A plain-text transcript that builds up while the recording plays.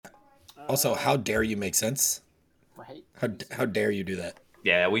Also, how dare you make sense? Right? How dare you do that?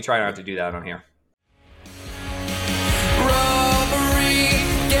 Yeah, we try not to do that on here. Robbery,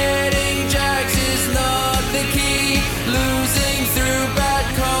 getting jacks is not the key. Losing through bad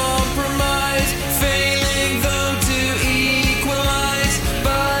compromise, failing though to equalize.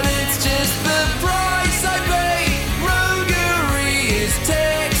 But it's just the price I pay. Roguery is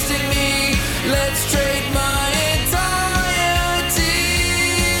texting me. Let's trade my entire team.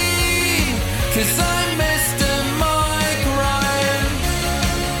 'Cause I'm Mr. Mike Ryan.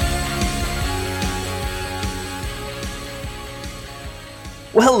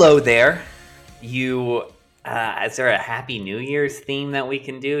 Well, hello there. Is there a Happy New Year's theme that we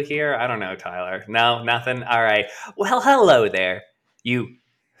can do here? I don't know, Tyler. No, nothing? All right. Well, hello there. You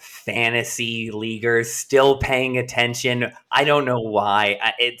fantasy leaguers still paying attention. I don't know why.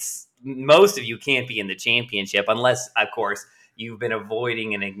 It's most of you can't be in the championship unless, of course, you've been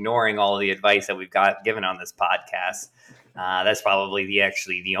avoiding and ignoring all the advice that we've got given on this podcast. That's probably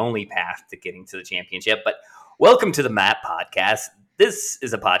the only path to getting to the championship. But welcome to the Map Podcast. This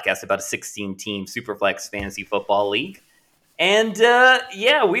is a podcast about a 16-team Superflex Fantasy Football League. And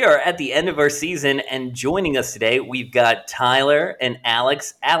we are at the end of our season. And joining us today, we've got Tyler and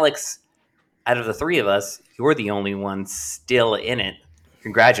Alex. Alex, out of the three of us, you're the only one still in it.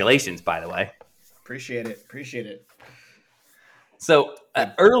 Congratulations, by the way. Appreciate it. So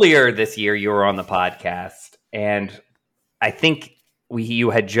earlier this year, you were on the podcast, and I think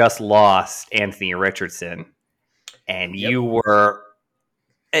you had just lost Anthony Richardson, and you were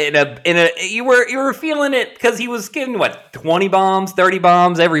you were feeling it because he was getting 20 bombs, 30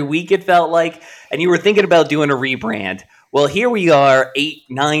 bombs every week, it felt like, and you were thinking about doing a rebrand. Well, here we are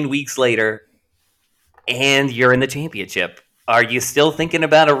 8-9 weeks later, and you're in the championship. Are you still thinking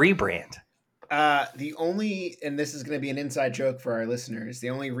about a rebrand? The only, and this is going to be an inside joke for our listeners,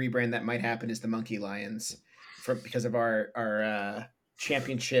 the only rebrand that might happen is the Monkey-Lions because of our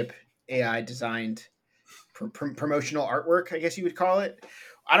championship AI designed promotional artwork, I guess you would call it.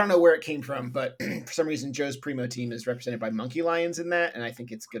 I don't know where it came from, but for some reason, Joe's Primo team is represented by Monkey-Lions in that, and I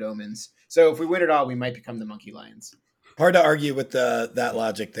think it's good omens. So if we win it all, we might become the Monkey-Lions. Hard to argue with that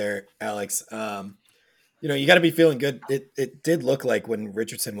logic there, Alex. You got to be feeling good. It did look like when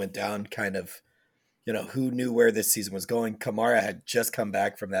Richardson went down, kind of, who knew where this season was going. Kamara had just come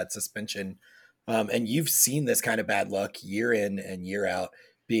back from that suspension. And you've seen this kind of bad luck year in and year out,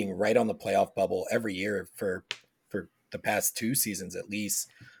 being right on the playoff bubble every year for the past 2 seasons at least.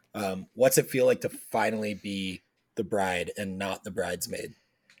 What's it feel like to finally be the bride and not the bridesmaid?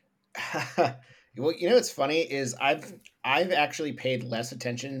 Well, what's funny is I've actually paid less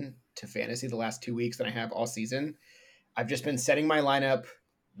attention to fantasy the last 2 weeks than I have all season. I've just been setting my lineup,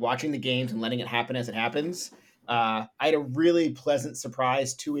 watching the games, and letting it happen as it happens. I had a really pleasant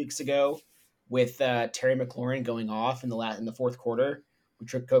surprise 2 weeks ago with Terry McLaurin going off in the fourth quarter. We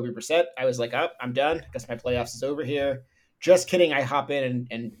took Kobe Brissett. I was like, I'm done. I guess my playoffs is over here. Just kidding. I hop in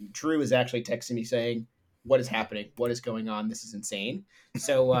and Drew is actually texting me saying, what is happening? What is going on? This is insane.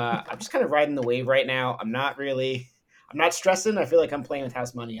 So I'm just kind of riding the wave right now. I'm not stressing. I feel like I'm playing with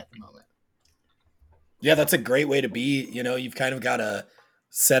house money at the moment. Yeah, that's a great way to be. You've kind of got a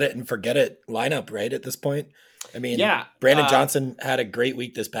set it and forget it lineup, right, at this point. I mean, Brandon Johnson had a great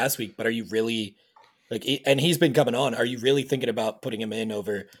week this past week, but are you really and he's been coming on. Are you really thinking about putting him in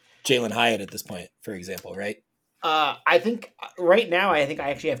over Jalen Hyatt at this point, for example, right? I think right now, I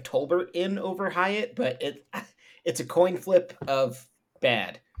actually have Tolbert in over Hyatt, but it's a coin flip of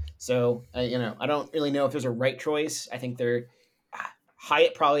bad. So, I don't really know if there's a right choice. I think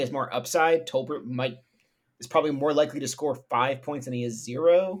Hyatt probably has more upside. Tolbert is probably more likely to score 5 points than he is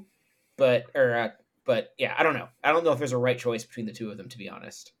 0. But yeah, I don't know. I don't know if there's a right choice between the two of them, to be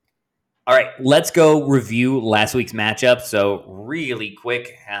honest. All right, let's go review last week's matchup. So really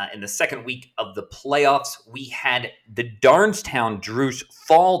quick, in the second week of the playoffs, we had the Darnestown Droosh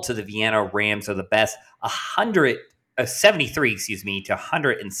fall to the Vienna Rams of the best, 73 to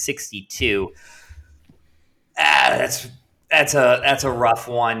 162. That's a rough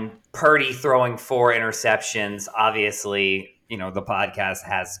one. Purdy throwing 4 interceptions. Obviously, the podcast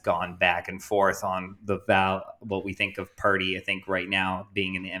has gone back and forth on what we think of Purdy. I think right now,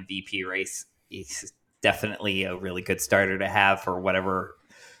 being in the MVP race, he's definitely a really good starter to have for whatever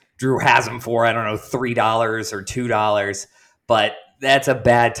Drew has him for. I don't know, $3 or $2, but that's a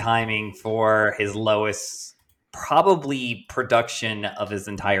bad timing for his lowest probably production of his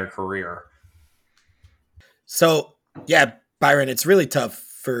entire career. So, yeah, Byron, it's really tough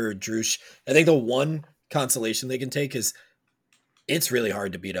for Droosh. I think the one consolation they can take is it's really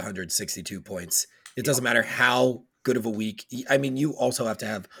hard to beat 162 points. It doesn't matter how good of a week. I mean, you also have to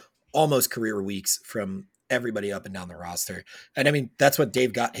have almost career weeks from everybody up and down the roster. And I mean, that's what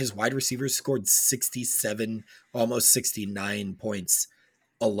Dave got. His wide receivers scored 67, almost 69 points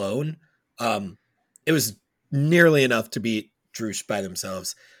alone. It was nearly enough to beat Droosh by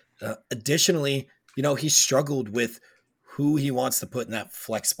themselves. Additionally, he struggled with who he wants to put in that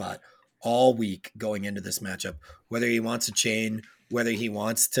flex spot all week going into this matchup, whether he wants a chain, whether he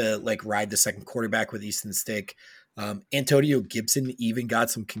wants to like ride the second quarterback with Easton Stick. Antonio Gibson even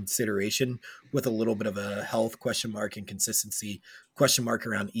got some consideration with a little bit of a health question mark and consistency question mark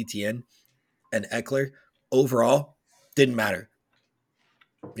around ETN and Eckler. Overall, didn't matter.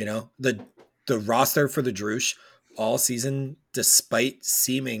 The roster for the Droosh all season, despite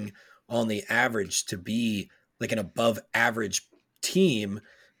seeming on the average to be like an above average team,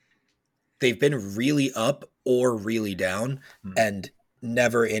 they've been really up or really down and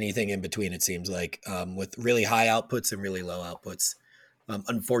never anything in between, it seems like, with really high outputs and really low outputs.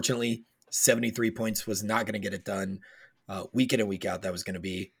 Unfortunately, 73 points was not going to get it done. Week in and week out, that was going to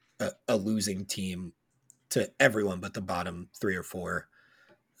be a losing team to everyone but the bottom 3 or 4.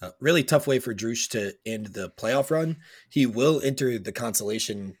 Really tough way for Droosh to end the playoff run. He will enter the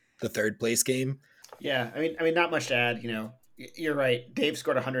consolation, the third place game. Yeah, I mean, not much to add. You're right. Dave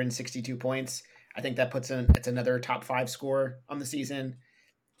scored 162 points. I think that puts it's another top 5 score on the season.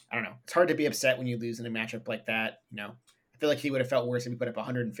 I don't know. It's hard to be upset when you lose in a matchup like that. I feel like he would have felt worse if he put up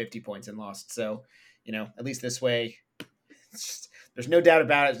 150 points and lost. So, at least this way, there's no doubt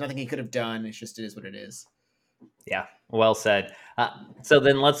about it. There's nothing he could have done. It is what it is. Yeah, well said. So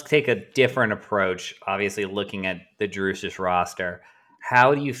then let's take a different approach, obviously looking at the Droosh's roster.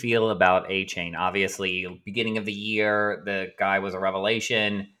 How do you feel about A-Chain? Obviously, beginning of the year, the guy was a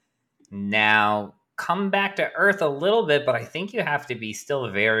revelation. Now, come back to earth a little bit, but I think you have to be still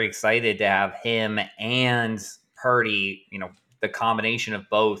very excited to have him and Purdy, the combination of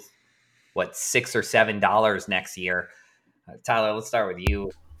both, $6 or $7 next year. Tyler, let's start with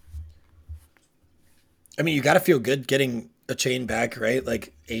you. I mean, you got to feel good getting a chain back, right?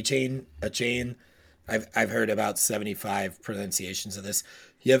 Like a chain. I've heard about 75 pronunciations of this.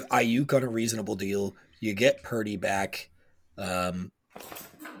 You have Ayuk on a reasonable deal. You get Purdy back.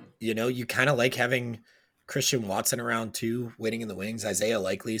 You kind of like having Christian Watson around too, waiting in the wings. Isaiah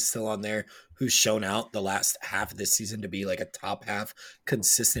Likely is still on there, who's shown out the last half of this season to be like a top half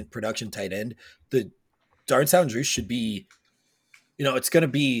consistent production tight end. The Darnstown Droosh should be, it's going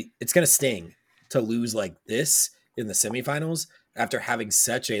to sting to lose like this in the semifinals after having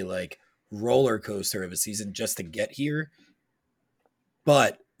such a like roller coaster of a season just to get here.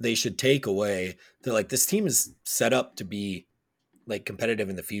 But they should take away that like this team is set up to be like competitive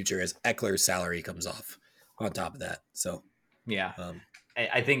in the future as Eckler's salary comes off on top of that. So yeah,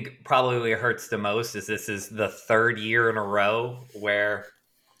 I think probably what hurts the most is this is the third year in a row where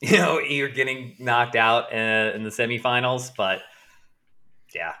you're getting knocked out in the semifinals, but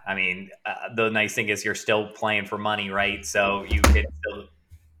yeah, I mean, the nice thing is you're still playing for money, right? So you can still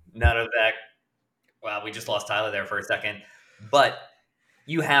none of that. Well, we just lost Tyler there for a second, but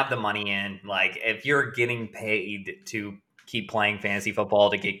you have the money in. Like, if you're getting paid to keep playing fantasy football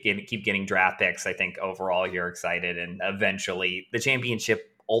to keep getting draft picks, I think overall you're excited, and eventually the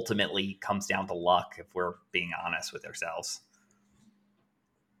championship ultimately comes down to luck. If we're being honest with ourselves.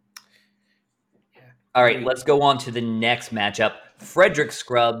 All right, let's go on to the next matchup. Frederick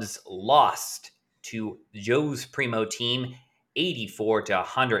Scrubs lost to Joe's Primo team, 84 to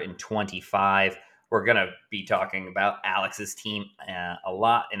 125. We're going to be talking about Alex's team a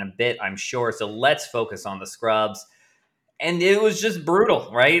lot in a bit, I'm sure. So let's focus on the Scrubs. And it was just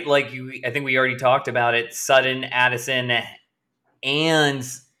brutal, right? Like, I think we already talked about it. Sutton, Addison, and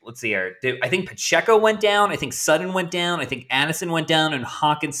let's see here. I think Pacheco went down. I think Sutton went down. I think Addison went down. And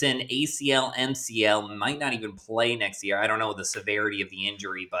Hawkinson, ACL, MCL, might not even play next year. I don't know the severity of the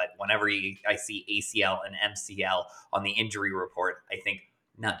injury, but whenever I see ACL and MCL on the injury report, I think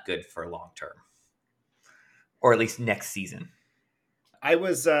not good for long term. Or at least next season. I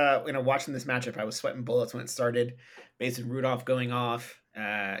was watching this matchup. I was sweating bullets when it started. Mason Rudolph going off.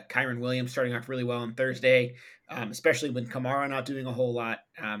 Kyron Williams starting off really well on Thursday, especially when Kamara not doing a whole lot.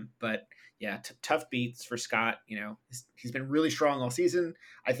 But yeah, tough beats for Scott. He's been really strong all season.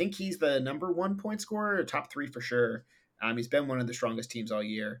 I think he's the number 1 point scorer, top 3 for sure. He's been one of the strongest teams all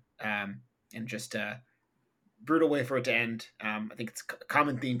year. And just brutal way for it to end. I think it's a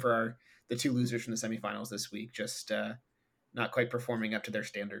common theme for the 2 losers from the semifinals this week. Just not quite performing up to their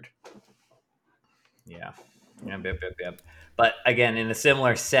standard. Yeah. Yep. But again, in a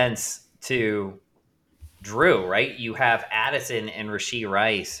similar sense to Drew, right? You have Addison and Rashee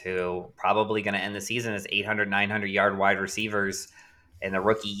Rice, who probably going to end the season as 800, 900 yard wide receivers. in the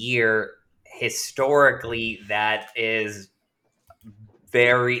rookie year. Historically, that is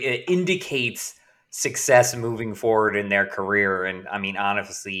it indicates success moving forward in their career. And I mean,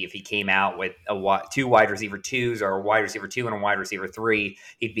 honestly, if he came out with two wide receiver twos or a wide receiver two and a wide receiver three,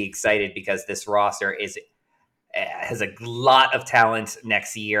 he'd be excited because this roster has a lot of talent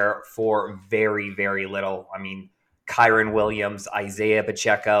next year for very, very little. I mean, Kyron Williams, Isaiah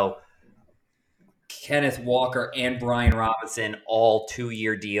Pacheco, Kenneth Walker, and Brian Robinson, all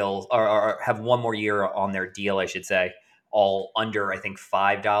 2-year deals, or have one more year on their deal, I should say. All under, I think,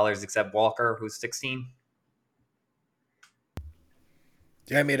 $5, except Walker, who's 16.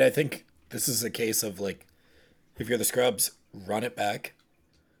 Yeah, I mean, I think this is a case of like, if you're the Scrubs, run it back,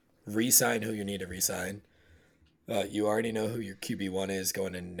 re-sign who you need to re-sign. You already know who your QB1 is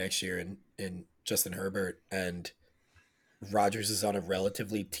going in next year in Justin Herbert, and Rodgers is on a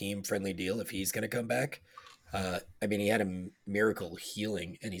relatively team-friendly deal if he's going to come back. I mean, he had a miracle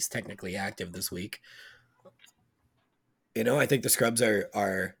healing, and he's technically active this week. You know, I think the Scrubs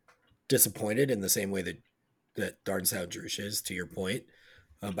are disappointed in the same way that Darnell Drush is, to your point.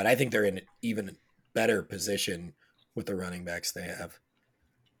 But I think they're in an even better position with the running backs they have.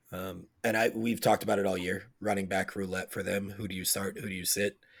 And we've talked about it all year, running back roulette for them. Who do you start? Who do you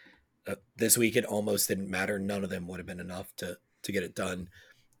sit? This week, it almost didn't matter. None of them would have been enough to get it done.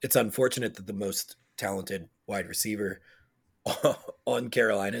 It's unfortunate that the most talented wide receiver on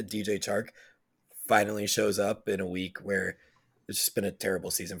Carolina, DJ Chark, finally shows up in a week where it's just been a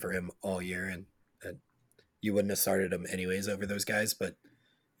terrible season for him all year. And you wouldn't have started him anyways over those guys, but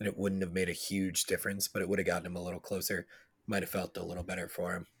and it wouldn't have made a huge difference, but it would have gotten him a little closer. Might have felt a little better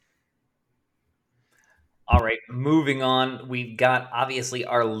for him. All right, moving on. We've got obviously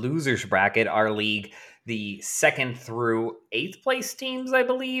our losers bracket, our league. The 2nd through 8th place teams, I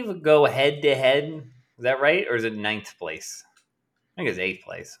believe, go head to head. Is that right? Or is it 9th place? I think it's 8th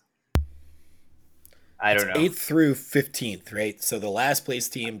place. I don't know. 8th through 15th, right? So the last place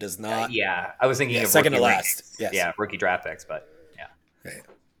team does not. Yeah, I was thinking of second to last. Yes. Yeah, rookie draft picks, but yeah. Right.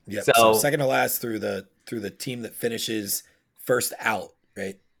 Yep. So second to last through the team that finishes first out,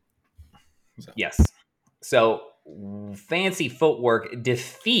 right? So. Yes. So Fancy Footwork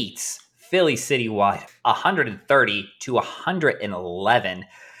defeats Philly Citywide 130-111.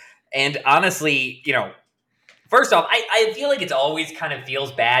 And honestly, you know, first off, I feel like it's always kind of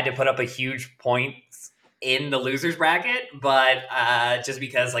feels bad to put up a huge points in the losers bracket, but just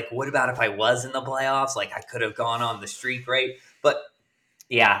because, like, what about if I was in the playoffs? Like, I could have gone on the streak, right? But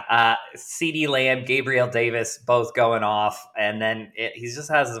yeah, CeeDee Lamb, Gabriel Davis, both going off, and then he just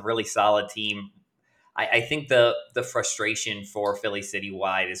has a really solid team. I think the frustration for Philly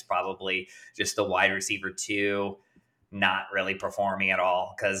Citywide is probably just the wide receiver 2 not really performing at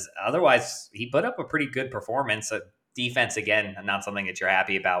all, because otherwise he put up a pretty good performance. Defense, again, not something that you're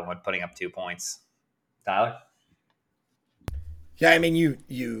happy about when putting up 2 points. Tyler? Yeah, I mean, you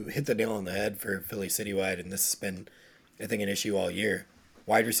hit the nail on the head for Philly Citywide, and this has been, I think, an issue all year.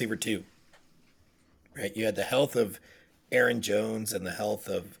 Wide receiver 2, right? You had the health of Aaron Jones and the health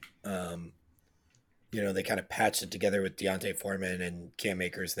of, they kind of patched it together with Deontay Foreman and Cam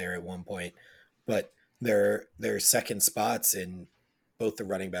Akers there at one point, but their second spots in both the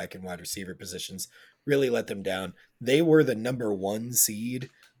running back and wide receiver positions really let them down. They were the number 1 seed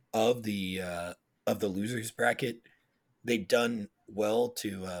of the losers bracket. They'd done well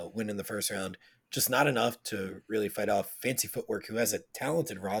to win in the first round, just not enough to really fight off Fancy Footwork, who has a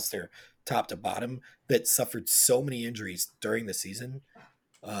talented roster top to bottom that suffered so many injuries during the season,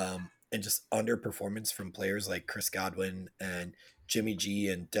 and just underperformance from players like Chris Godwin and Jimmy G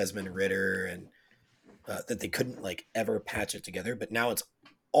and Desmond Ridder, and that they couldn't like ever patch it together. But now it's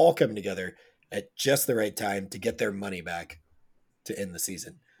all coming together at just the right time to get their money back to end the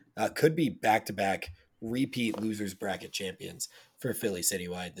season. Could be back-to-back repeat losers bracket champions for Philly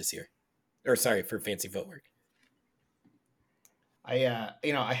Citywide this year. Or sorry, for Fancy Footwork. I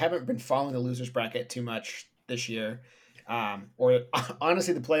haven't been following the losers bracket too much this year, or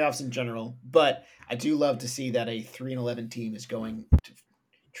honestly the playoffs in general. But I do love to see that a 3-11 team is going to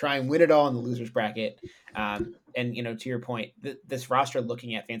try and win it all in the losers bracket. And to your point, this roster,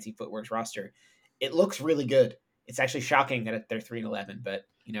 looking at Fancy Footwork's roster, it looks really good. It's actually shocking that they're 3-11, but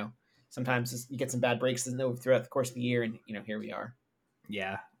sometimes you get some bad breaks throughout the course of the year, and here we are.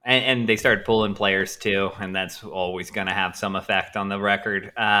 Yeah. And they started pulling players too, and that's always going to have some effect on the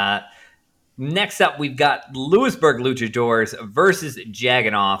record. Next up, we've got Lewisburg Luchadors versus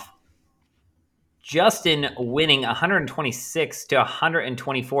Jagganoff. Justin winning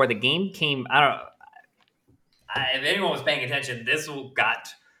 126-124. The game came, if anyone was paying attention, this got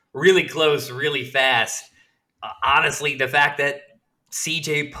really close really fast. Honestly, the fact that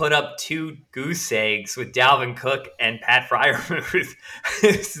CJ put up 2 goose eggs with Dalvin Cook and Pat Freiermuth.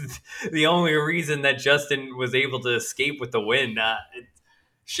 It's the only reason that Justin was able to escape with the win. It's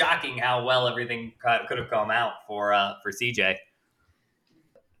shocking how well everything could have come out for CJ.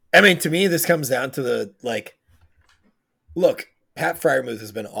 I mean, to me, this comes down to the look. Pat Freiermuth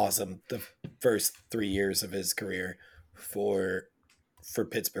has been awesome the first 3 years of his career for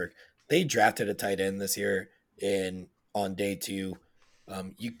Pittsburgh. They drafted a tight end this year on day 2.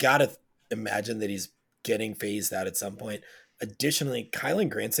 You gotta imagine that he's getting phased out at some point. Additionally, Kylan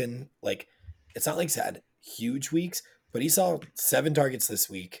Granson, it's not like he's had huge weeks, but he saw 7 targets this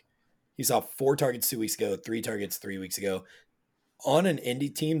week. He saw 4 targets 2 weeks ago, 3 targets 3 weeks ago on an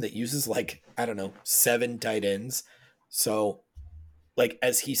indie team that uses 7 tight ends. So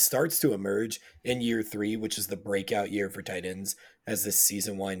as he starts to emerge in year 3, which is the breakout year for tight ends as this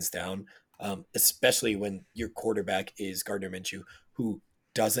season winds down, especially when your quarterback is Gardner Minshew, who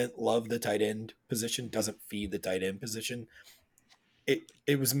doesn't love the tight end position, doesn't feed the tight end position.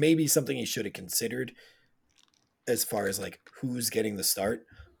 It was maybe something he should have considered as far as who's getting the start.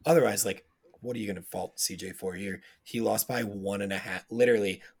 Otherwise, what are you going to fault CJ for here? He lost by 1.5,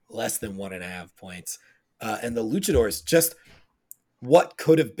 literally less than 1.5 points. And the Luchadors, just what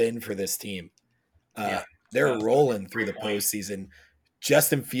could have been for this team. They're rolling through the postseason.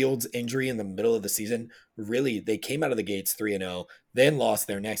 Justin Fields' injury in the middle of the season, really, they came out of the gates 3-0, then lost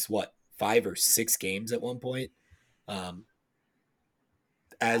their next, 5 or 6 games at one point,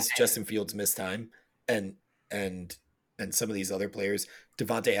 as Justin Fields missed time. And some of these other players.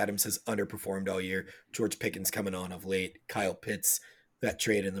 Devontae Adams has underperformed all year. George Pickens coming on of late. Kyle Pitts, that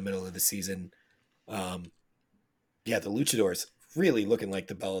trade in the middle of the season. The Luchadors really looking like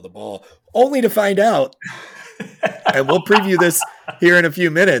the belle of the ball, only to find out, and we'll preview this here in a few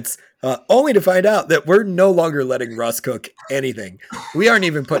minutes, only to find out that we're no longer letting Russ cook anything. We aren't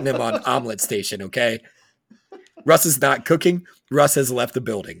even putting him on omelet station, okay? Russ is not cooking. Russ has left the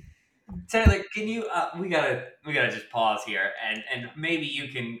building. Taylor, can you? We gotta just pause here, and maybe you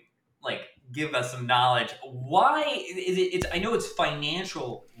can give us some knowledge. Why is it? I know it's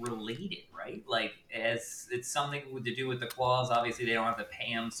financial related, right? As it's something to do with the clause. Obviously, they don't have to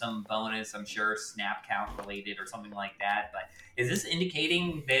pay him some bonus. I'm sure snap count related or something like that. But is this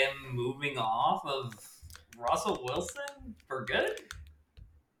indicating them moving off of Russell Wilson for good?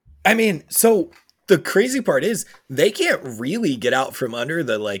 I mean, so the crazy part is they can't really get out from under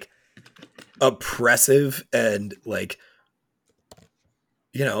the oppressive and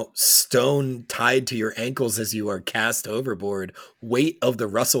stone tied to your ankles as you are cast overboard weight of the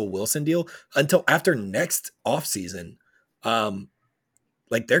Russell Wilson deal until after next offseason.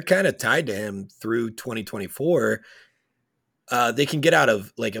 They're kind of tied to him through 2024. They can get out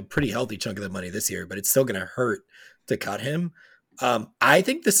of a pretty healthy chunk of the money this year, but it's still going to hurt to cut him. I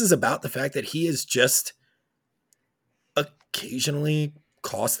think this is about the fact that he is just occasionally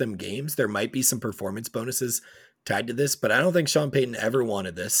cost them games. There might be some performance bonuses tied to this, but I don't think Sean Payton ever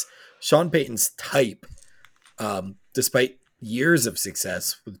wanted this. Sean Payton's type, despite years of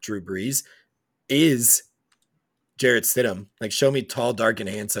success with Drew Brees, is Jarrett Stidham. Show me tall, dark, and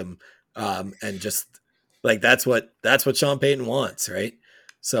handsome, and just that's what Sean Payton wants, right?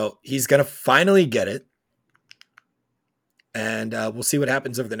 So he's gonna finally get it. And we'll see what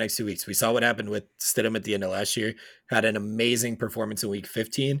happens over the next 2 weeks. We saw what happened with Stidham at the end of last year. Had an amazing performance in week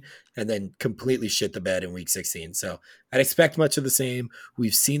 15 and then completely shit the bed in week 16. So I'd expect much of the same.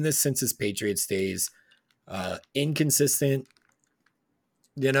 We've seen this since his Patriots days. Inconsistent,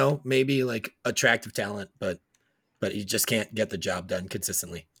 maybe attractive talent, but he just can't get the job done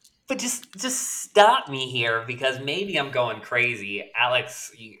consistently. But just stop me here because maybe I'm going crazy.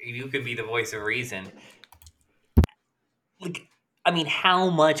 Alex, you could be the voice of reason. How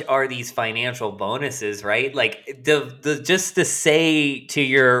much are these financial bonuses, right? The just to say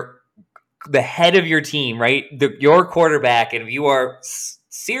to the head of your team, right? Your quarterback, and if you are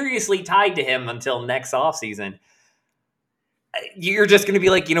seriously tied to him until next offseason, you're just going to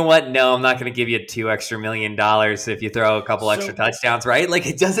be you know what? No, I'm not going to give you $2 million if you throw a couple extra touchdowns, right?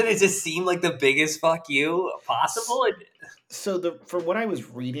 Doesn't it just seem like the biggest fuck you possible? So from what I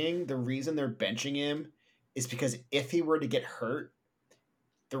was reading, the reason they're benching him is because if he were to get hurt,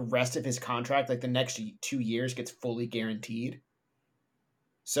 the rest of his contract, the next 2 years, gets fully guaranteed.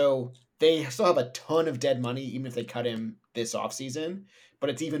 So they still have a ton of dead money, even if they cut him this offseason. But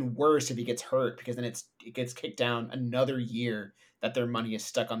it's even worse if he gets hurt, because then it gets kicked down another year that their money is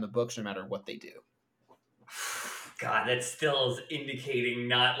stuck on the books no matter what they do. God, that still is indicating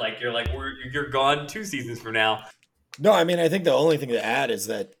not you're gone 2 seasons from now. No, I mean, I think the only thing to add is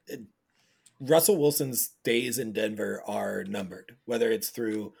that Russell Wilson's days in Denver are numbered, whether it's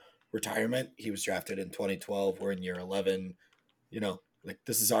through retirement. He was drafted in 2012. We're in year 11. Like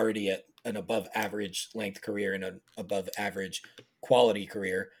this is already an above average length career and an above average quality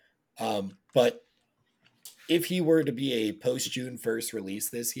career. But if he were to be a post June 1st release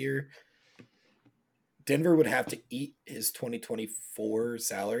this year, Denver would have to eat his 2024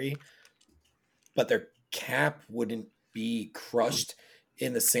 salary, but their cap wouldn't be crushed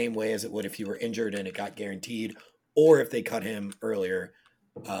in the same way as it would if he were injured and it got guaranteed, or if they cut him earlier.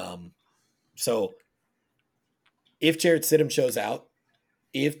 So if Jarrett Stidham shows out,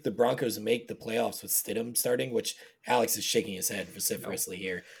 if the Broncos make the playoffs with Stidham starting, which Alex is shaking his head vociferously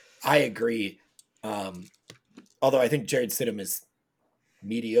here, I agree. Although I think Jarrett Stidham is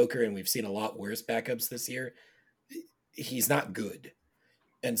mediocre and we've seen a lot worse backups this year, he's not good.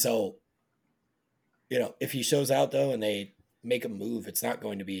 And so, if he shows out though and they make a move, it's not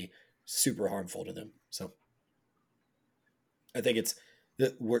going to be super harmful to them. So I think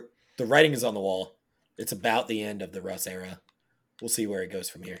the writing is on the wall. It's about the end of the Russ era. We'll see where it goes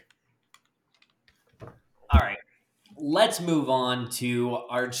from here. All right. Let's move on to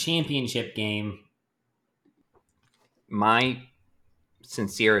our championship game. My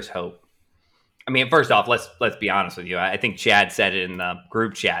sincerest hope. I mean, first off, let's be honest with you. I think Chad said it in the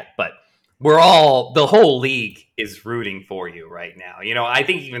group chat, but the whole league is rooting for you right now. I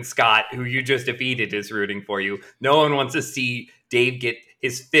think even Scott, who you just defeated, is rooting for you. No one wants to see Dave get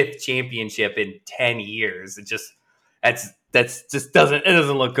his 5th championship in 10 years. It just doesn't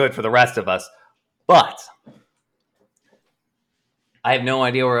look good for the rest of us. But I have no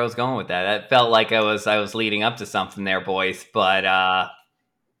idea where I was going with that. It felt like I was leading up to something there, boys. But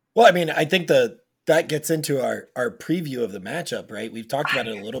well, I mean, I think that gets into our preview of the matchup, right? We've talked about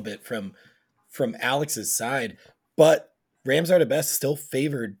it a little bit from Alex's side, but Rams are the best, still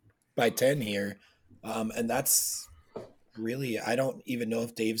favored by 10 here. And that's really, I don't even know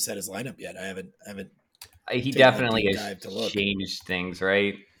if Dave set his lineup yet. I haven't. He definitely has changed things,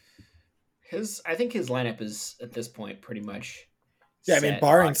 right? I think his lineup is at this point pretty much. Yeah, I mean,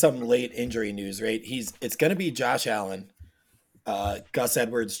 barring some late injury news, right? It's going to be Josh Allen, Gus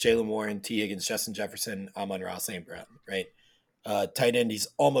Edwards, Jalen Warren, T. Higgins, Justin Jefferson, Amon-Ra St. Brown, right? Tight end, he's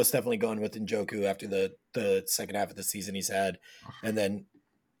almost definitely going with Njoku after the second half of the season he's had. And then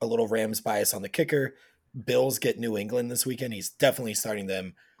a little Rams bias on the kicker. Bills get New England this weekend. He's definitely starting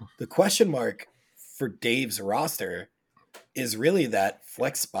them. The question mark for Dave's roster is really that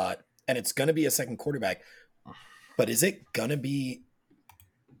flex spot, and it's going to be a second quarterback. But is it going to be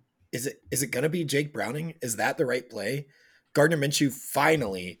Jake Browning? Is that the right play? Gardner Minshew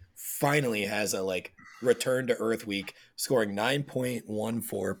finally has a return to earth week, scoring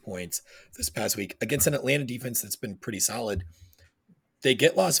 9.14 points this past week against an Atlanta defense that's been pretty solid. They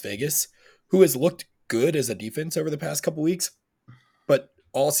get Las Vegas, who has looked good as a defense over the past couple weeks, but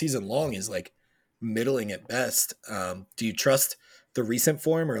all season long is middling at best. Do you trust the recent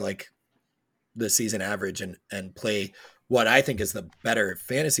form or the season average and play what I think is the better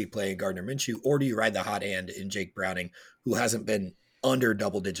fantasy play in Gardner Minshew, or do you ride the hot hand in Jake Browning, who hasn't been under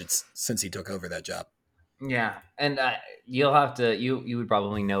double digits since he took over that job? Yeah, and you'll have to you would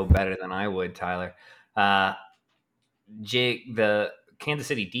probably know better than I would, Tyler. Jake, the Kansas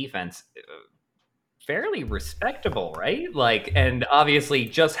City defense, fairly respectable, right? And obviously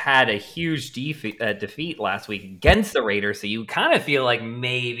just had a huge defeat last week against the Raiders, so you kind of feel like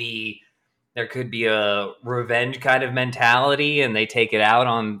maybe there could be a revenge kind of mentality and they take it out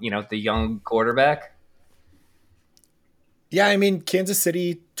on, the young quarterback. Yeah, I mean, Kansas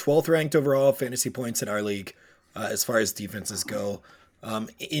City, 12th ranked overall fantasy points in our league as far as defenses go.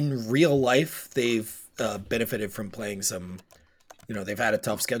 In real life, they've benefited from playing some, they've had a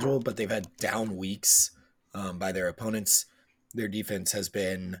tough schedule, but they've had down weeks by their opponents. Their defense has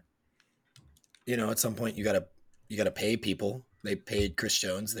been, at some point you gotta pay people. They paid Chris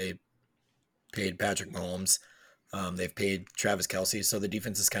Jones. They paid Patrick Mahomes. They've paid Travis Kelce. So the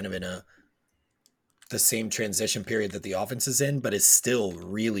defense is kind of in the same transition period that the offense is in, but is still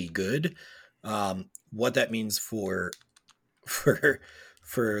really good. What that means for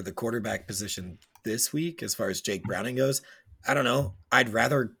the quarterback position this week, as far as Jake Browning goes, I don't know. I'd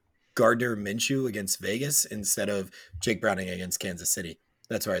rather Gardner Minshew against Vegas instead of Jake Browning against Kansas City.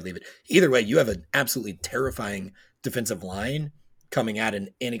 That's where I'd leave it. Either way, you have an absolutely terrifying defensive line coming at an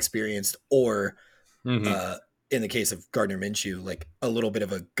inexperienced or, in the case of Gardner Minshew, a little bit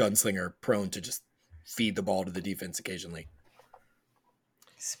of a gunslinger prone to just feed the ball to the defense occasionally.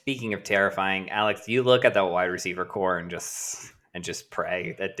 Speaking of terrifying, Alex, you look at that wide receiver core and just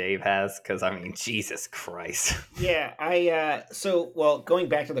pray that Dave has, because I mean, Jesus Christ. Yeah, going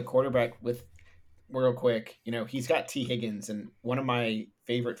back to the quarterback with real quick. He's got T. Higgins, and one of my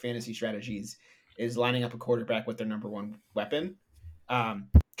favorite fantasy strategies is lining up a quarterback with their number one weapon.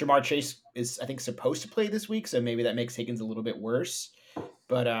 Jamar Chase is, I think, supposed to play this week, so maybe that makes Higgins a little bit worse.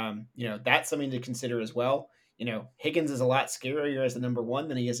 But that's something to consider as well. Higgins is a lot scarier as the number one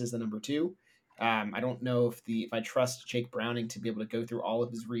than he is as the number two. I don't know if I trust Jake Browning to be able to go through all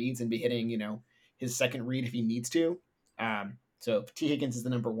of his reads and be hitting, his second read if he needs to. So if T. Higgins is the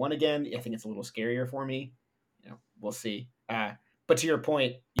number one again, I think it's a little scarier for me. We'll see. But to your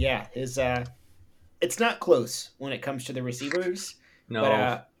point, yeah, it's not close when it comes to the receivers. No,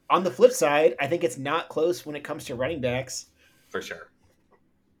 But on the flip side, I think it's not close when it comes to running backs. for sure.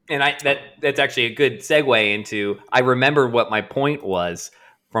 And that's actually a good segue into, I remember what my point was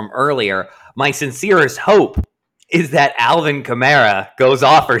from earlier. My sincerest hope is that Alvin Kamara goes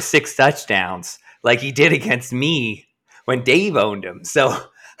off for 6 touchdowns like he did against me when Dave owned him. So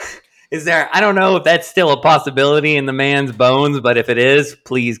I don't know if that's still a possibility in the man's bones, but if it is,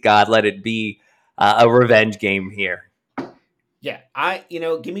 please God, let it be a revenge game here. Yeah,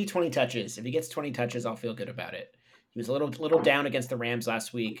 give me 20 touches. If he gets 20 touches, I'll feel good about it. He was a little down against the Rams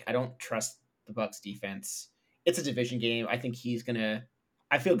last week. I don't trust the Bucs defense. It's a division game. I think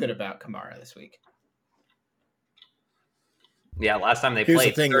I feel good about Kamara this week. Yeah, last time they Here's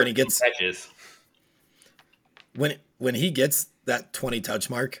played, the thing, when he gets catches. When he gets that 20 touch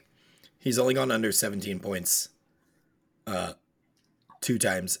mark, he's only gone under 17 points 2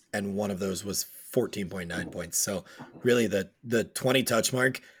 times, and one of those was 14.9 points. So really the 20 touch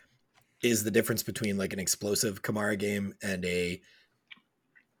mark is the difference between like an explosive Kamara game and a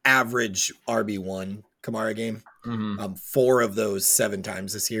average RB1 Kamara game. Mm-hmm. 4 of those 7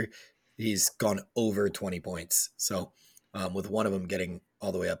 times this year, he's gone over 20 points. So with one of them getting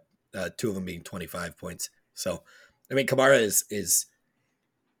all the way up, 2 of them being 25 points. So, I mean, Kamara is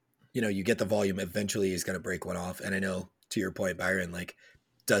you get the volume. Eventually he's going to break one off. And I know, to your point, Byron, like,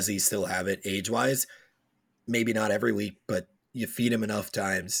 does he still have it age-wise? Maybe not every week, but you feed him enough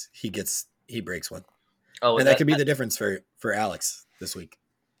times, he breaks one. Oh, and that could be the difference for Alex this week.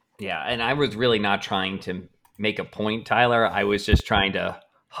 Yeah, and I was really not trying to make a point, Tyler. I was just trying to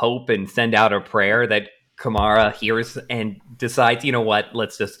hope and send out a prayer that Kamara hears and decides, you know what,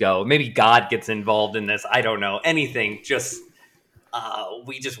 let's just go. Maybe God gets involved in this. I don't know. Anything. Just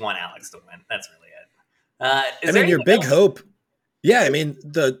we just want Alex to win. That's really it. Your big hope. Yeah, I mean,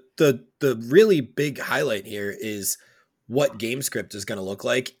 the really big highlight here is what game script is going to look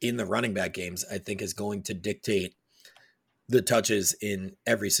like in the running back games. I think is going to dictate the touches in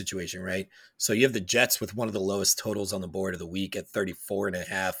every situation, right? So you have the Jets with one of the lowest totals on the board of the week at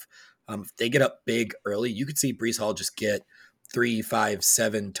 34.5. If they get up big early, you could see Breece Hall just get 3, 5,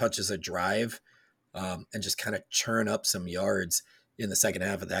 7 touches a drive and just kind of churn up some yards in the second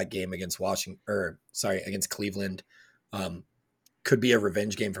half of that game against against Cleveland. Could be a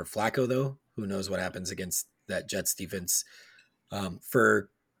revenge game for Flacco, though. Who knows what happens against that Jets defense. For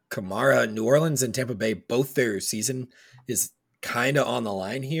Kamara, New Orleans and Tampa Bay, both their season is kind of on the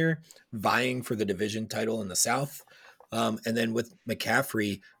line here, vying for the division title in the South. And then with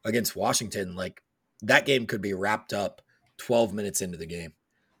McCaffrey against Washington, like, that game could be wrapped up 12 minutes into the game.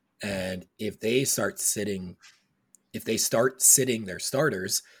 And if they start sitting their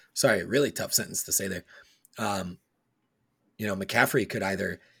starters, really tough sentence to say there. McCaffrey could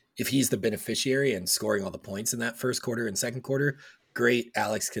either, if he's the beneficiary and scoring all the points in that first quarter and second quarter, great.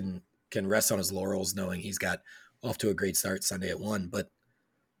 Alex can rest on his laurels knowing he's got off to a great start Sunday at 1. But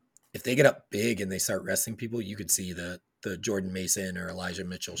if they get up big and they start resting people, you could see the Jordan Mason or Elijah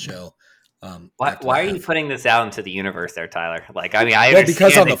Mitchell show. Why are you putting this out into the universe there, Tyler? Like, I mean, I understand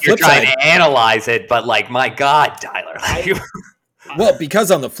because on that you're trying to analyze it, but like, my God, Tyler. Well,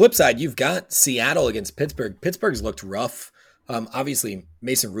 because on the flip side, you've got Seattle against Pittsburgh. Pittsburgh's looked rough. Obviously,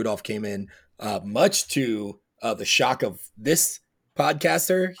 Mason Rudolph came in much to the shock of this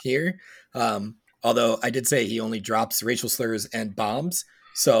podcaster here. Although I did say he only drops racial slurs and bombs.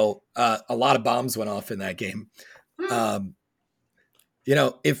 So a lot of bombs went off in that game.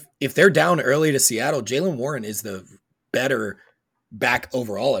 If they're down early to Seattle, Jaylen Warren is the better back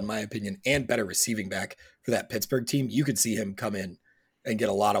overall, in my opinion, and better receiving back for that Pittsburgh team. You could see him come in and get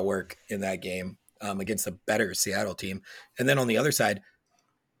a lot of work in that game against a better Seattle team. And then on the other side,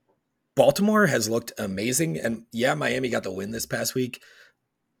 Baltimore has looked amazing. And yeah, Miami got the win this past week.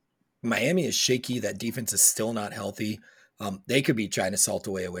 Miami is shaky. That defense is still not healthy. They could be trying to salt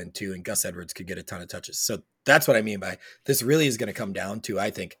away a win too, and Gus Edwards could get a ton of touches. So that's what I mean by this really is going to come down to,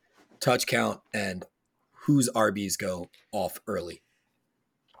 I think, touch count and whose RBs go off early.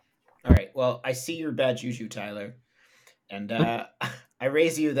 All right. Well, I see your bad juju, Tyler. And I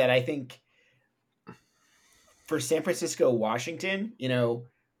raise you that I think for San Francisco, Washington,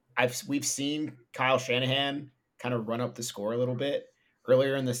 we've seen Kyle Shanahan kind of run up the score a little bit.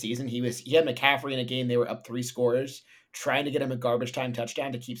 Earlier in the season, he had McCaffrey in a game, they were up 3 scores, trying to get him a garbage time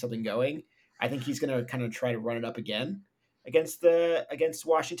touchdown to keep something going. I think he's going to kind of try to run it up again against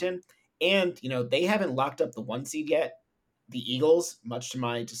Washington. And, they haven't locked up the 1 seed yet. The Eagles, much to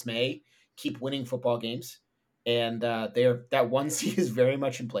my dismay, keep winning football games. And that 1 seed is very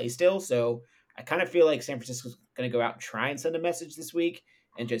much in play still. So I kind of feel like San Francisco's going to go out and try and send a message this week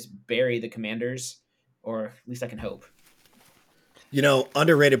and just bury the Commanders, or at least I can hope.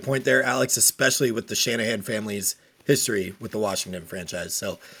 Underrated point there, Alex, especially with the Shanahan family's history with the Washington franchise.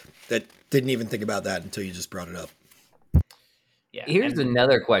 So that didn't even think about that until you just brought it up. Yeah. Here's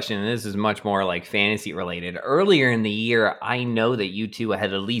another question, and this is much more like fantasy related. Earlier in the year, I know that you two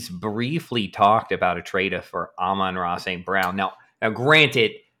had at least briefly talked about a trade for Amon-Ra St. Brown. Now,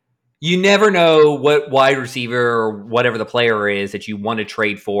 granted, you never know what wide receiver or whatever the player is that you want to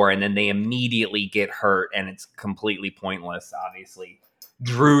trade for, and then they immediately get hurt, and it's completely pointless, obviously.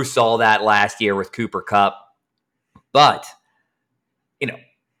 Drew saw that last year with Cooper Kupp. But,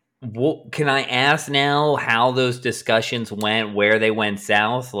 can I ask now how those discussions went, where they went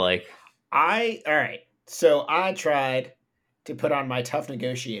south? All right. So I tried to put on my tough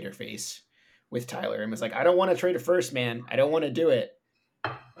negotiator face with Tyler and was like, I don't want to trade a first, man. I don't want to do it.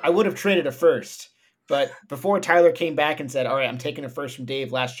 I would have traded a first, but before Tyler came back and said, all right, I'm taking a first from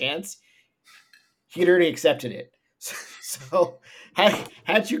Dave, last chance, he'd already accepted it. So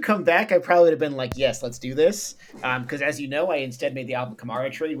had you come back, I probably would have been like, yes, let's do this. Because as you know, I instead made the Alvin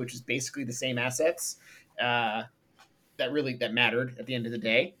Kamara trade, which is basically the same assets that mattered at the end of the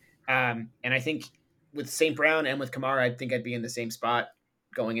day. And I think with St. Brown and with Kamara, I think I'd be in the same spot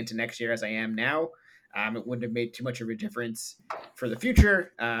going into next year as I am now. It wouldn't have made too much of a difference for the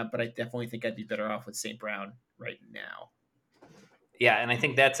future, but I definitely think I'd be better off with St. Brown right now. Yeah, and I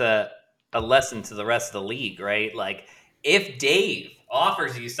think that's a lesson to the rest of the league, right? Like, if Dave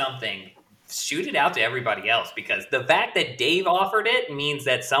offers you something, shoot it out to everybody else, because the fact that Dave offered it means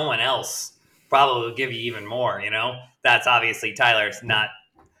that someone else probably will give you even more, That's obviously Tyler's not,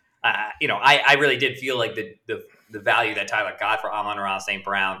 I really did feel like the value that Tyler got for Amon-Ra St.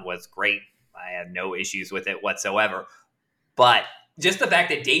 Brown was great. I had no issues with it whatsoever. But just the fact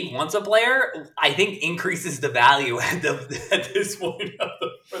that Dave wants a player, I think increases the value at this point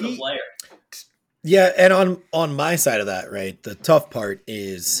for the player. Yeah, and on my side of that, right, the tough part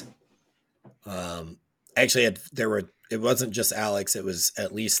is actually it wasn't just Alex, it was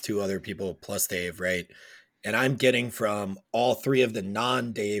at least 2 other people plus Dave, right? And I'm getting from all 3 of the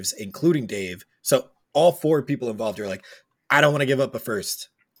non-Daves, including Dave. So all 4 people involved are like, I don't want to give up a first.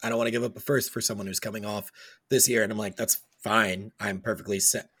 I don't want to give up a first for someone who's coming off this year. And I'm like, that's fine. I'm perfectly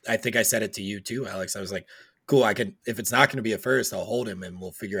set. I think I said it to you too, Alex. I was like, cool. If it's not going to be a first, I'll hold him and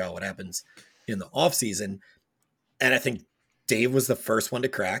we'll figure out what happens in the off season. And I think Dave was the first one to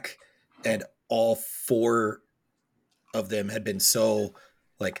crack, and all 4 of them had been so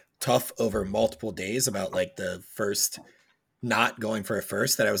tough over multiple days about the first not going for a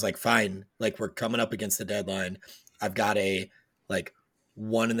first that I was like, fine, we're coming up against the deadline. I've got a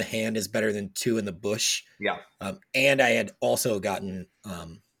 1 in the hand is better than 2 in the bush. Yeah. And I had also gotten,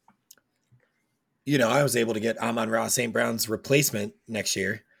 I was able to get Amon-Ra St. Brown's replacement next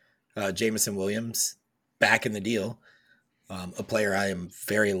year, Jamison Williams, back in the deal. A player I am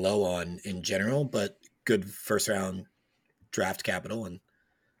very low on in general, but good first round draft capital. And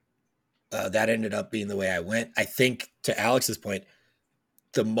that ended up being the way I went. I think, to Alex's point,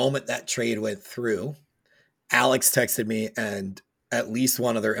 the moment that trade went through, Alex texted me, and at least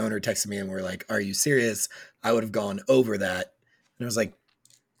one other owner texted me and were like, are you serious? I would have gone over that. And I was like,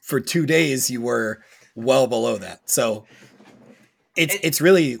 for 2 days, you were well below that. So it's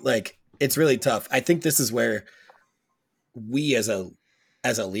really tough. I think this is where we as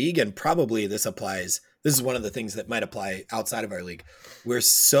a league, and probably this is one of the things that might apply outside of our league. We're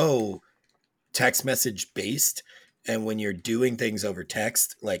so text message based. And when you're doing things over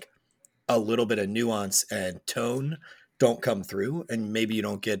text, a little bit of nuance and tone don't come through, and maybe you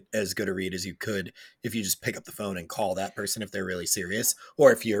don't get as good a read as you could if you just pick up the phone and call that person if they're really serious,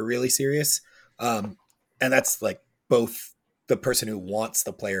 or if you're really serious. And that's both the person who wants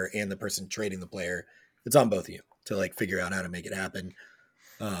the player and the person trading the player. It's on both of you to figure out how to make it happen.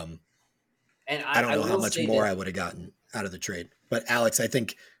 And I don't know how much more I would have gotten out of the trade, but Alex, I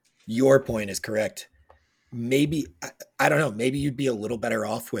think your point is correct. Maybe, I don't know, maybe you'd be a little better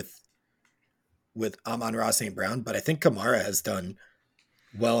off with Amon-Ra St. Brown, but I think Kamara has done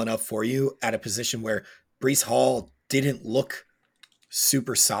well enough for you at a position where Breece Hall didn't look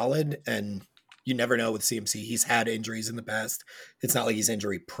super solid, and you never know with CMC. He's had injuries in the past. It's not like he's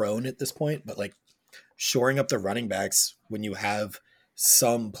injury prone at this point, but like shoring up the running backs when you have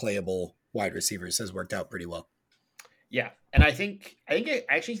some playable wide receivers has worked out pretty well. Yeah, and I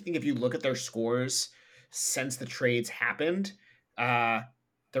actually think if you look at their scores since the trades happened,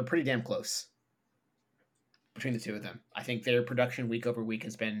 they're pretty damn close between the two of them. I think their production week over week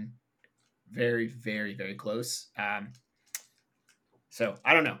has been very, very, very close. So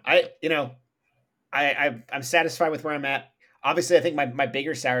I don't know. I'm satisfied with where I'm at. Obviously, I think my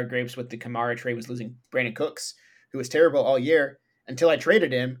bigger sour grapes with the Kamara trade was losing Brandon Cooks, who was terrible all year until I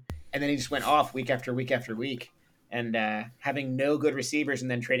traded him, and then he just went off week after week after week. And having no good receivers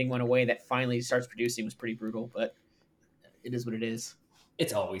and then trading one away that finally starts producing was pretty brutal, but it is what it is.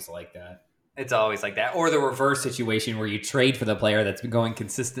 It's always like that. It's always like that. Or the reverse situation where you trade for the player that's been going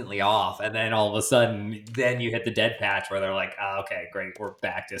consistently off, and then all of a sudden, then you hit the dead patch where they're like, oh, okay, great, we're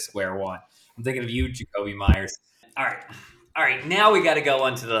back to square one. I'm thinking of you, Jacoby Myers. All right. Now we got to go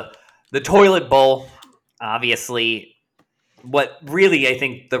on to the toilet bowl. Obviously, what really I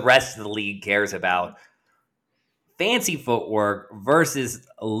think the rest of the league cares about. Fancy footwork versus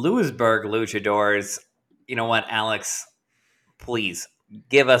Lewisburg Luchadors. You know what, Alex? Please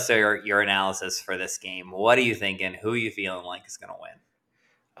give us your analysis for this game. What are you thinking? Who are you feeling like is going to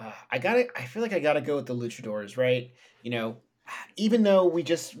win? I feel like I gotta go with the Luchadors, right? Even though we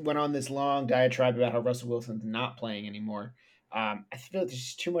just went on this long diatribe about how Russell Wilson's not playing anymore, I feel like there's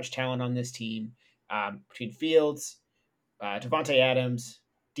just too much talent on this team between Fields, Devontae Adams,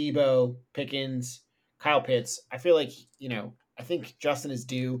 Debo, Pickens, Kyle Pitts. I feel like I think Justin is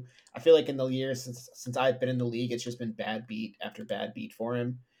due. I feel like in the years since I've been in the league, it's just been bad beat after bad beat for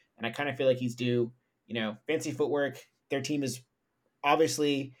him, and I kind of feel like he's due. Fancy footwork. Their team is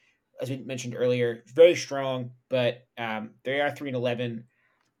obviously, as we mentioned earlier, very strong, but they are 3-11.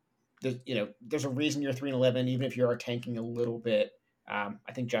 There's a reason you're 3-11, even if you are tanking a little bit. I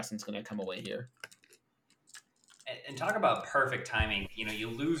think Justin's going to come away here. And talk about perfect timing. You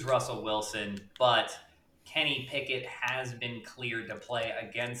lose Russell Wilson, but Kenny Pickett has been cleared to play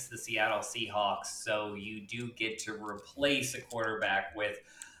against the Seattle Seahawks, so you do get to replace a quarterback with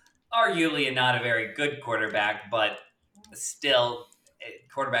arguably not a very good quarterback, but still,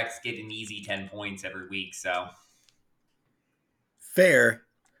 quarterbacks get an easy 10 points every week. So fair.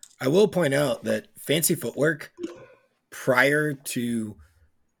 I will point out that fancy footwork prior to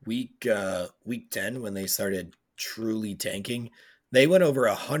week 10, when they started truly tanking, they went over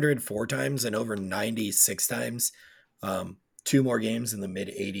 104 times and over 96 times. 2 more games in the mid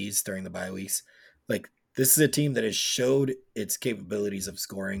 80s during the bye weeks. Like, this is a team that has showed its capabilities of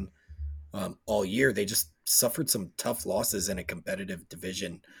scoring all year. They just suffered some tough losses in a competitive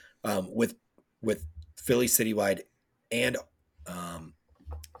division with Philly Citywide and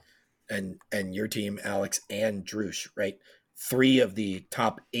your team, Alex, and Droosh, right? 3 of the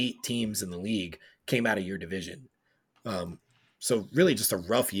top 8 teams in the league came out of your division. So really just a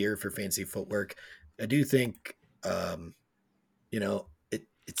rough year for fancy footwork. I do think,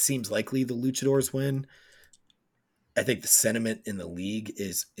 it seems likely the Luchadors win. I think the sentiment in the league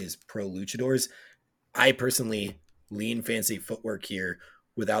is pro Luchadors. I personally lean fancy footwork here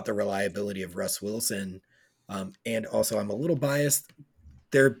without the reliability of Russ Wilson. And also I'm a little biased.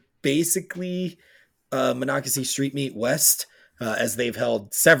 They're basically Monocacy Street Meat West, as they've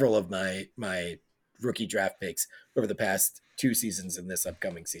held several of my rookie draft picks over the past 2 seasons and this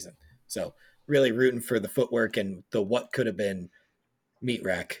upcoming season. So really rooting for the footwork and the what could have been meat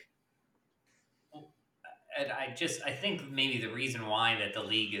rack. And I think maybe the reason why that the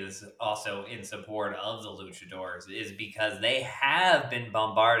league is also in support of the Luchadors is because they have been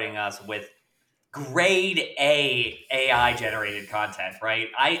bombarding us with grade A AI generated content, right?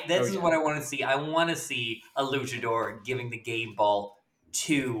 This is what I want to see. I want to see a Luchador giving the game ball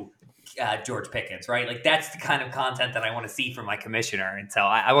to George Pickens, right? Like, that's the kind of content that I want to see from my commissioner. And so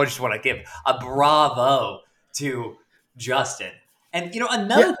I just want to give a bravo to Justin. And,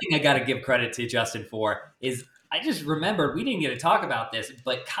 another thing I got to give credit to Justin for is I just remembered, we didn't get to talk about this,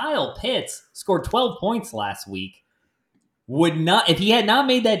 but Kyle Pitts scored 12 points last week. If he had not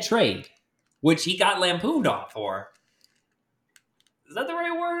made that trade, which he got lampooned on for. Is that the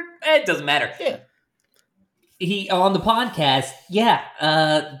right word? It doesn't matter. Yeah. He, on the podcast,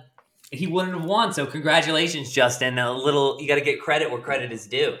 he wouldn't have won. So congratulations, Justin. You got to get credit where credit is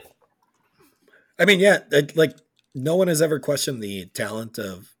due. I mean, no one has ever questioned the talent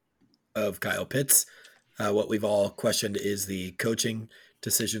of Kyle Pitts. What we've all questioned is the coaching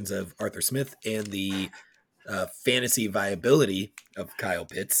decisions of Arthur Smith and the fantasy viability of Kyle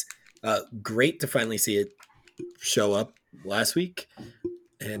Pitts. Great to finally see it show up last week.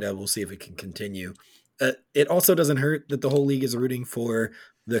 and we'll see if it can continue. It also doesn't hurt that the whole league is rooting for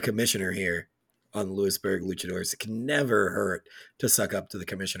the commissioner here on the Lewisburg Luchadors. It can never hurt to suck up to the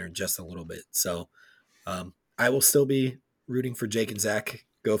commissioner just a little bit. So I will still be rooting for Jake and Zach.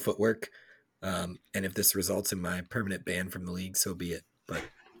 Go footwork. And if this results in my permanent ban from the league, so be it. But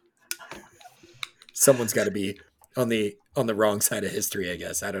someone's got to be on the wrong side of history, I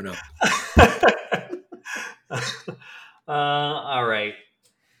guess. I don't know. All right.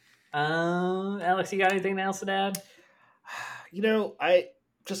 Alex, you got anything else to add? I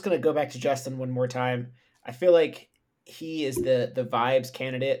just going to go back to Justin one more time. I feel like he is the vibes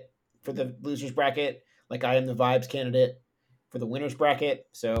candidate for the losers bracket. Like I am the vibes candidate for the winners bracket.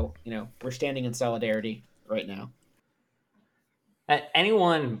 So, we're standing in solidarity right now.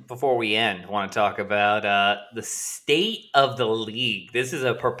 Anyone, before we end, want to talk about the state of the league? This is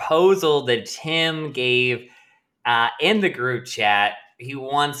a proposal that Tim gave in the group chat. He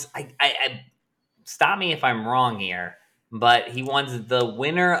wants, I stop me if I'm wrong here, but he wants the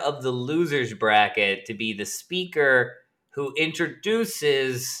winner of the losers bracket to be the speaker who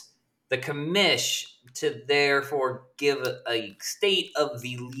introduces the commish to therefore give a state of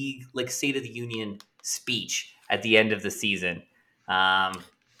the league, like State of the Union speech at the end of the season. I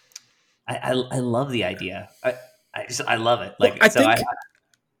love the idea. I love it. Like, well,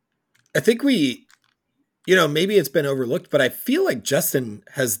 I think we, maybe it's been overlooked, but I feel like Justin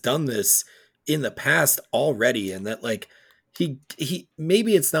has done this in the past already, and that like he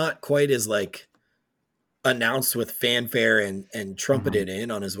maybe it's not quite as like announced with fanfare and trumpeted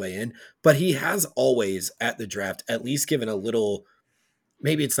in on his way in, but he has always at the draft at least given a little.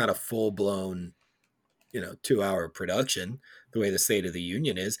 Maybe it's not a full blown 2-hour production the way the State of the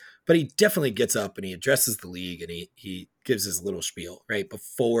Union is, but he definitely gets up and he addresses the league and he gives his little spiel right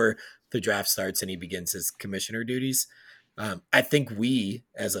before the draft starts and he begins his commissioner duties. I think we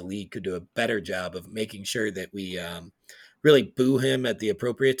as a league could do a better job of making sure that we really boo him at the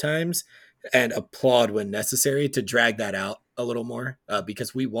appropriate times and applaud when necessary to drag that out a little more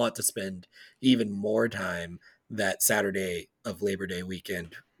because we want to spend even more time that Saturday of Labor Day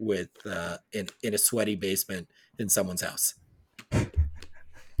weekend with in a sweaty basement in someone's house.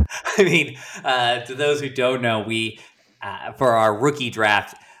 I mean, to those who don't know, we for our rookie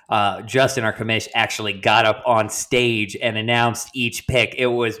draft, Justin, our commish, actually got up on stage and announced each pick. It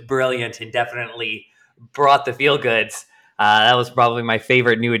was brilliant and definitely brought the feel goods. That was probably my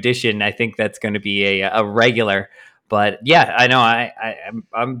favorite new addition. I think that's going to be a regular. But yeah, I know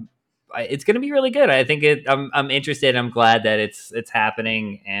I'm it's going to be really good. I think I'm interested. I'm glad that it's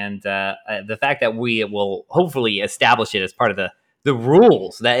happening, and the fact that we will hopefully establish it as part of the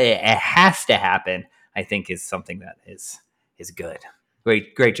rules that it has to happen, I think is something that is good.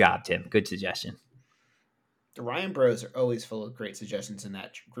 Great job, Tim. Good suggestion. The Ryan Bros are always full of great suggestions in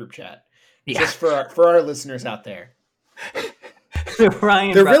that group chat. Yeah. Just for our listeners out there. They're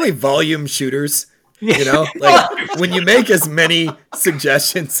really volume shooters. Like when you make as many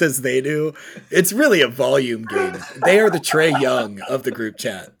suggestions as they do, it's really a volume game. They are the Trae Young of the group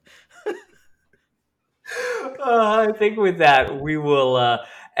chat. I think with that, we will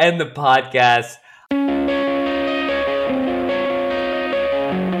end the podcast.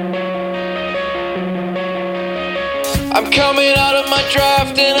 I'm coming out of my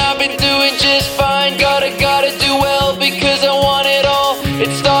draft and I've been doing just fine. Gotta do well because I want it all. It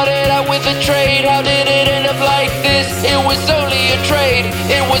started out with a trade. How did it end up like this? It was only a trade.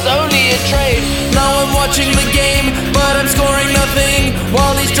 It was only a trade. Now I'm watching the game, but I'm scoring nothing.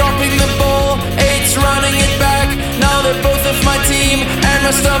 While he's dropping the ball, 8's running it back. Now they're both of my team, and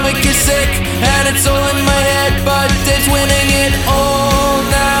my stomach is sick, and it's all in my head, but it's winning it all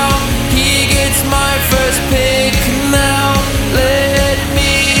now. He gets my first pick now. Let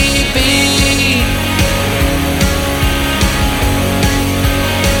me be.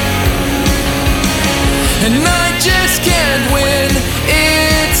 And I just can't win.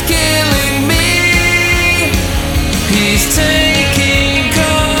 It's killing me. He's taking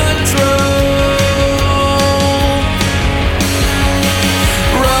control.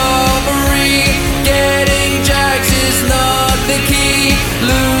 Robbery, getting jacks is not the key.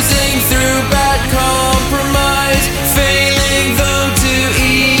 Losing through bad compromise.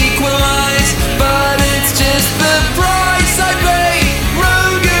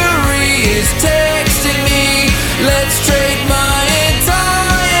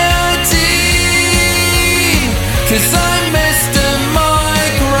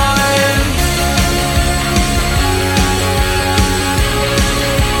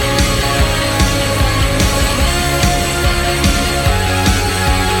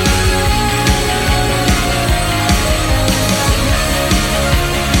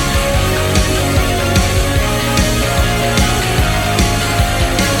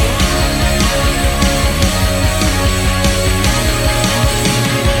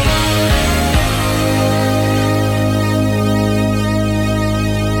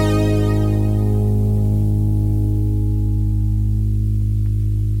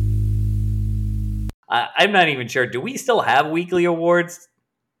 I'm not even sure. Do we still have weekly awards?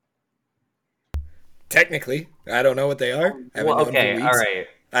 Technically, I don't know what they are. I haven't Well, known for okay, all weeks. right,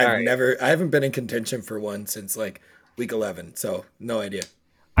 all right, I haven't been in contention for one since like week 11, so no idea.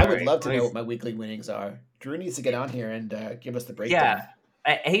 I all would right. love to know what my weekly winnings are. Drew needs to get on here and give us the breakdown.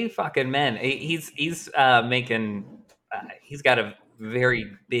 Yeah, hey, fucking man, he's making he's got a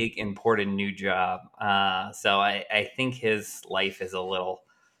very big important new job. So I think his life is a little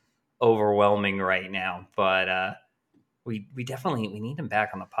overwhelming right now, but we definitely we need him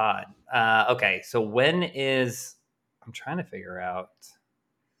back on the pod. Okay, so when is I'm trying to figure out.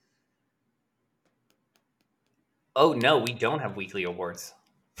 Oh no, we don't have weekly awards.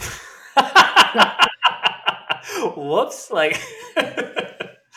 Whoops! Like,